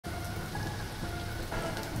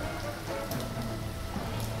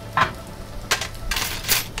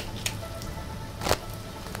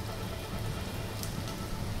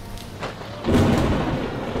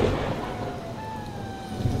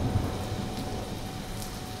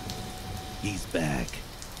He's back.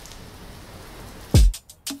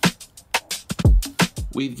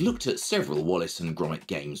 We've looked at several Wallace and Gromit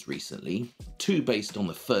games recently, 2 based on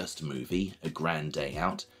the first movie, A Grand Day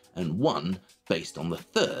Out, and 1 based on the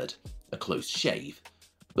third, A Close Shave.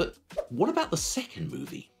 But what about the second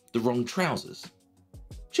movie, The Wrong Trousers?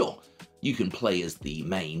 Sure, you can play as the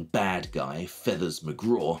main bad guy, Feathers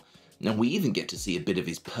McGraw, and we even get to see a bit of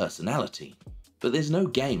his personality. But there's no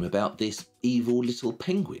game about this evil little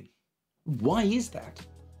penguin. Why is that?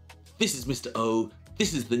 This is Mr. O,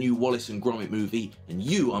 this is the new Wallace and Gromit movie, and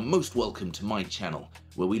you are most welcome to my channel,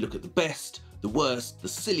 where we look at the best, the worst, the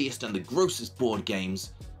silliest and the grossest board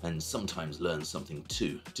games, and sometimes learn something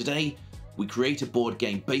too. Today, we create a board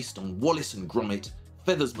game based on Wallace and Gromit,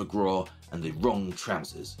 Feathers McGraw, and The Wrong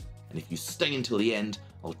Trousers. And if you stay until the end,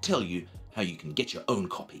 I'll tell you how you can get your own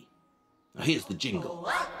copy. Now here's the jingle.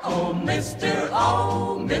 Oh, Mr.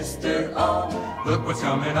 O, Mr. O, look what's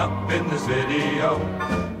coming up in this video.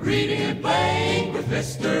 Reading and playing with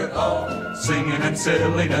Mr. O, singing and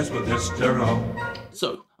silliness with Mr. O.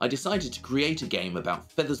 So, I decided to create a game about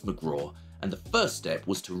Feathers McGraw, and the first step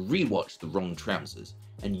was to rewatch The Wrong Trousers.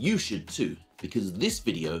 And you should too, because this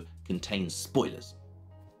video contains spoilers.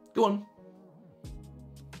 Go on.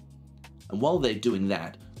 And while they're doing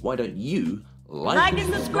that, why don't you like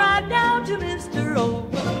and subscribe now to Mr. O.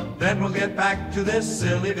 Then we'll get back to this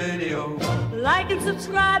silly video. Like and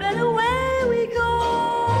subscribe and away we go.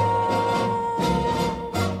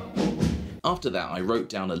 After that, I wrote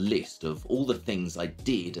down a list of all the things I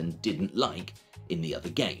did and didn't like in the other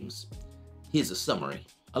games. Here's a summary.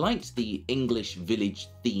 I liked the English village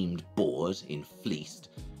themed board in Fleeced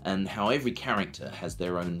and how every character has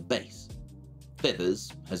their own base. Feathers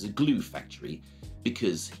has a glue factory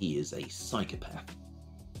because he is a psychopath.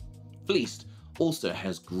 Fleeced also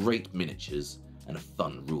has great miniatures and a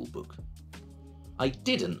fun rulebook. I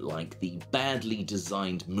didn't like the badly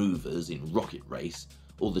designed movers in Rocket Race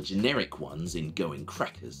or the generic ones in Going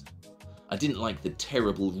Crackers. I didn't like the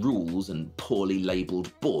terrible rules and poorly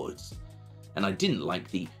labelled boards. And I didn't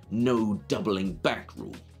like the no doubling back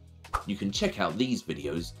rule. You can check out these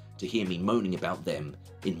videos to hear me moaning about them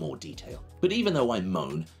in more detail. But even though I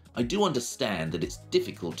moan, I do understand that it's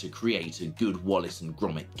difficult to create a good Wallace and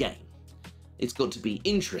Gromit game. It's got to be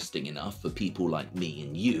interesting enough for people like me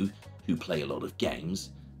and you who play a lot of games,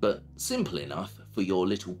 but simple enough for your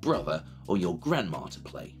little brother or your grandma to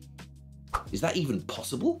play. Is that even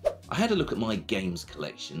possible? I had a look at my games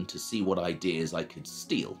collection to see what ideas I could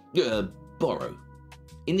borrow.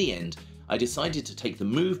 In the end, I decided to take the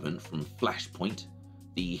movement from Flashpoint,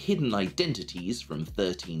 the hidden identities from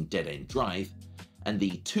 13 Dead End Drive, and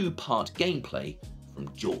the 2-part gameplay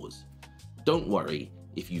from Jaws. Don't worry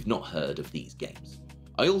if you've not heard of these games.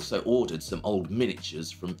 I also ordered some old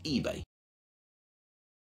miniatures from eBay.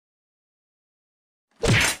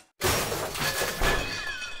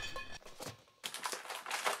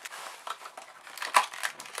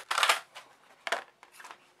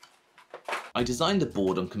 I designed the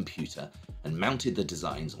board on computer and mounted the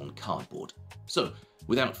designs on cardboard. So,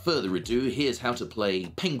 without further ado, here's how to play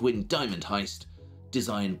Penguin Diamond Heist,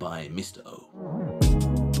 designed by Mr. O.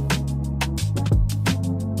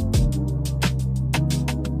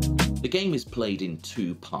 The game is played in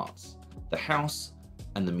 2 parts, the house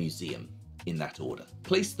and the museum, in that order.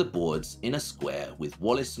 Place the boards in a square with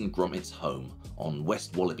Wallace and Gromit's home on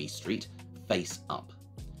West Wallaby Street face up.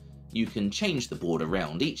 You can change the board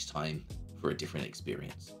around each time for a different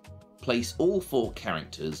experience. Place all 4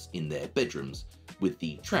 characters in their bedrooms with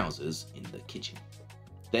the trousers in the kitchen.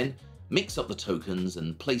 Then mix up the tokens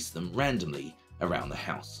and place them randomly around the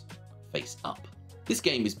house, face up. This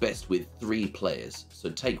game is best with 3 players, so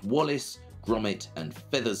take Wallace, Gromit and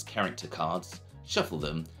Feathers character cards, shuffle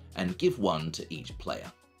them and give 1 to each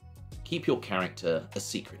player. Keep your character a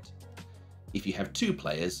secret. If you have 2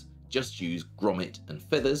 players, just use Gromit and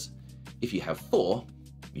Feathers. If you have 4,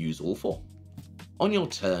 use all 4. On your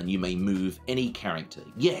turn, you may move any character.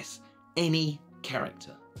 Yes, any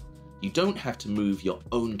character. You don't have to move your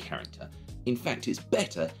own character. In fact, it's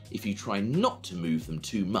better if you try not to move them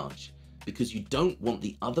too much, because you don't want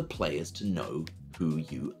the other players to know who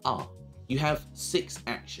you are. You have 6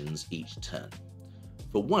 actions each turn.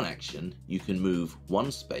 For 1 action, you can move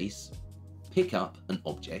 1 space, pick up an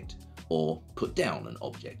object, or put down an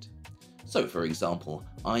object. So for example,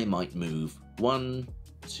 I might move 1,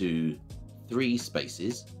 2, 3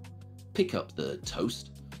 spaces, pick up the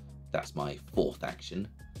toast, that's my 4th action,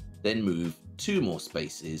 then move 2 more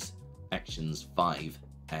spaces, actions 5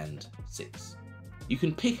 and 6. You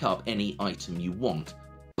can pick up any item you want,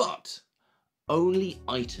 but only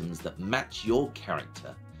items that match your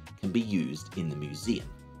character can be used in the museum.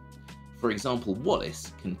 For example,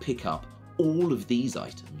 Wallace can pick up all of these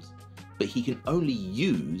items, but he can only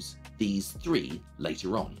use these 3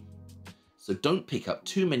 later on. So don't pick up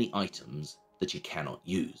too many items that you cannot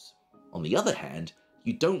use. On the other hand,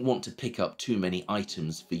 you don't want to pick up too many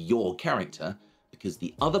items for your character because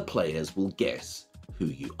the other players will guess who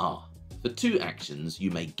you are. For 2 actions,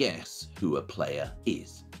 you may guess who a player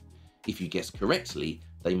is. If you guess correctly,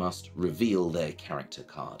 they must reveal their character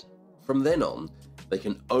card. From then on, they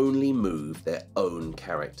can only move their own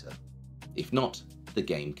character. If not, the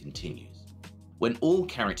game continues. When all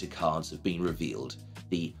character cards have been revealed,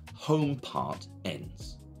 the home part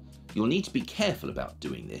ends. You'll need to be careful about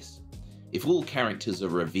doing this. If all characters are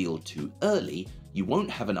revealed too early, you won't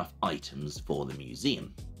have enough items for the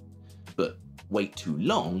museum. But wait too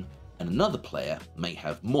long, and another player may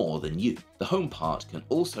have more than you. The home part can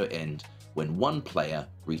also end when one player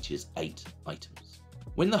reaches 8 items.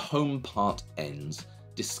 When the home part ends,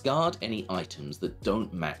 discard any items that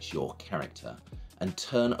don't match your character and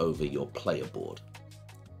turn over your player board.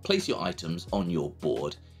 Place your items on your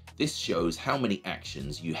board. This shows how many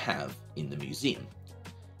actions you have in the museum.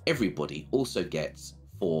 Everybody also gets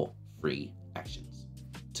 4 free actions.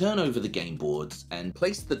 Turn over the game boards and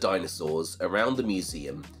Place the dinosaurs around the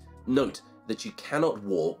museum. Note that you cannot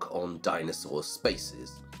walk on dinosaur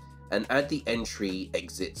spaces, and add the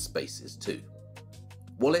entry-exit spaces too.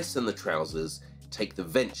 Wallace and the trousers take the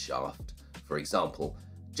vent shaft, for example,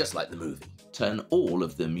 just like the movie. turn all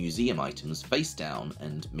of the museum items face down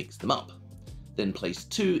and mix them up. Then place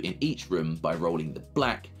 2 in each room by rolling the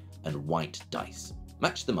black and white dice.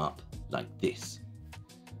 Match them up like this.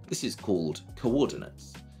 This is called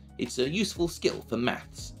coordinates. It's a useful skill for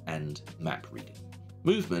maths and map reading.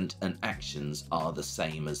 Movement and actions are the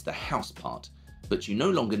same as the house part, but you no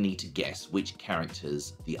longer need to guess which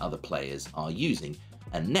characters the other players are using,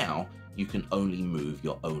 and now you can only move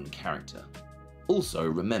your own character. Also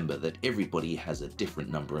remember that everybody has a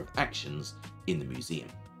different number of actions in the museum.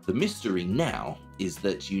 The mystery now is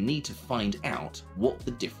that you need to find out what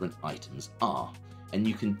the different items are, and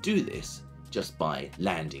you can do this just by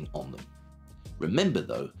landing on them. Remember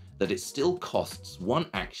though that it still costs 1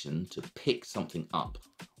 action to pick something up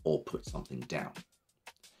or put something down.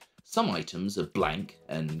 Some items are blank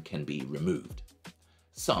and can be removed.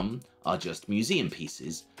 Some are just museum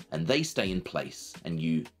pieces and they stay in place and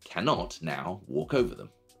you cannot now walk over them.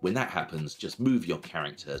 When that happens, just move your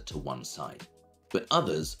character to one side. But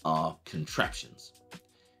others are contraptions.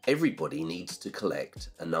 Everybody needs to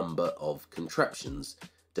collect a number of contraptions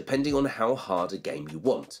depending on how hard a game you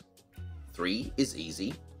want. 3 is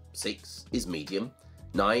easy, 6 is medium,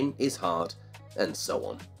 9 is hard, and so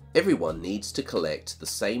on. Everyone needs to collect the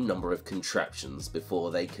same number of contraptions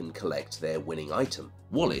before they can collect their winning item.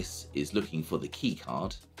 Wallace is looking for the key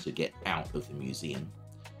card to get out of the museum.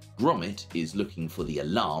 Gromit is looking for the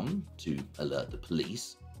alarm to alert the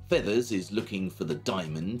police. Feathers is looking for the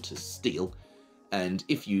diamond to steal. And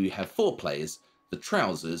if you have 4 players, the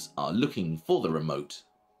trousers are looking for the remote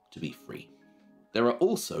to be free. There are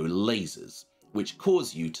also lasers, which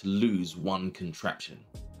cause you to lose 1 contraption.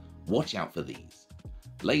 Watch out for these.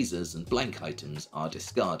 Lasers and blank items are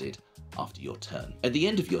discarded after your turn. At the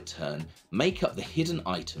end of your turn, make up the hidden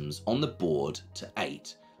items on the board to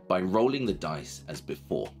 8 by rolling the dice as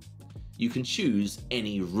before. You can choose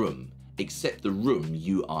any room except the room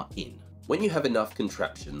you are in. When you have enough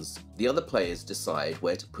contraptions, the other players decide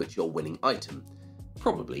where to put your winning item,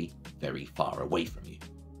 Probably very far away from you.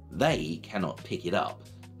 They cannot pick it up,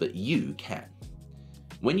 but you can.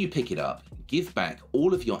 When you pick it up, give back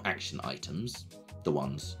all of your action items, the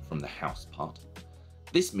ones from the house part.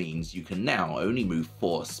 This means you can now only move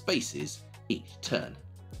 4 spaces each turn.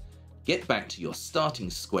 Get back to your starting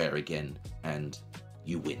square again and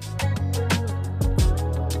you win.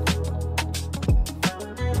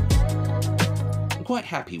 I'm quite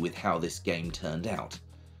happy with how this game turned out.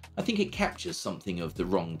 I think it captures something of The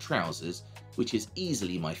Wrong Trousers, which is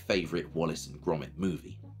easily my favourite Wallace and Gromit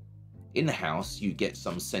movie. In the house, you get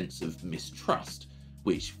some sense of mistrust,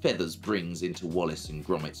 which Feathers brings into Wallace and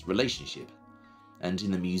Gromit's relationship. And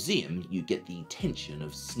in the museum, you get the tension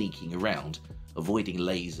of sneaking around, avoiding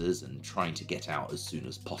lasers and trying to get out as soon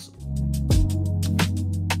as possible.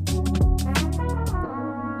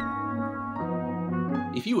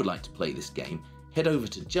 If you would like to play this game, head over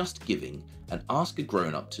to Just Giving and ask a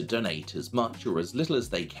grown-up to donate as much or as little as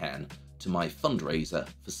they can to my fundraiser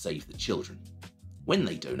for Save the Children. When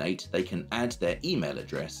they donate, they can add their email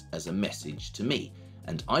address as a message to me,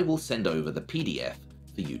 and I will send over the PDF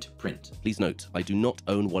for you to print. Please note, I do not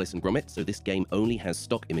own Wallace and Gromit, so this game only has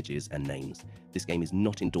stock images and names. This game is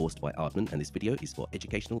not endorsed by Aardman, and this video is for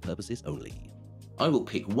educational purposes only. I will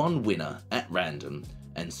pick one winner at random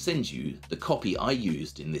and send you the copy I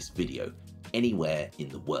used in this video anywhere in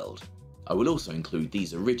the world. I will also include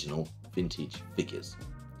these original vintage figures.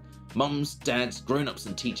 Mums, dads, grown-ups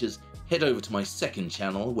and teachers, head over to my second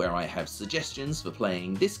channel where I have suggestions for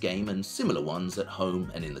playing this game and similar ones at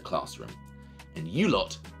home and in the classroom. And you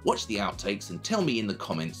lot, watch the outtakes and tell me in the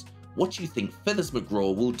comments what you think Feathers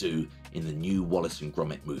McGraw will do in the new Wallace and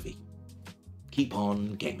Gromit movie. Keep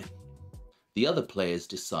on gaming. The other players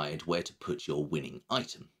decide where to put your winning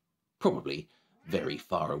item. Probably very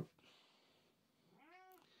far away.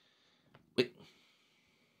 Wait.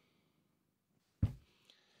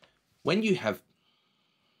 When you have...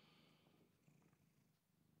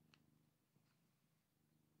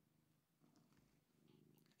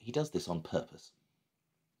 He does this on purpose.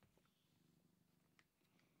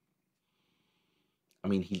 I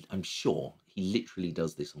mean, I'm sure he literally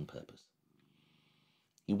does this on purpose.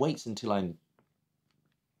 He waits until I'm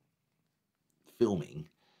filming,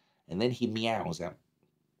 and then he meows out,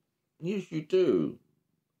 "Yes, you do.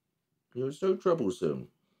 You're so troublesome."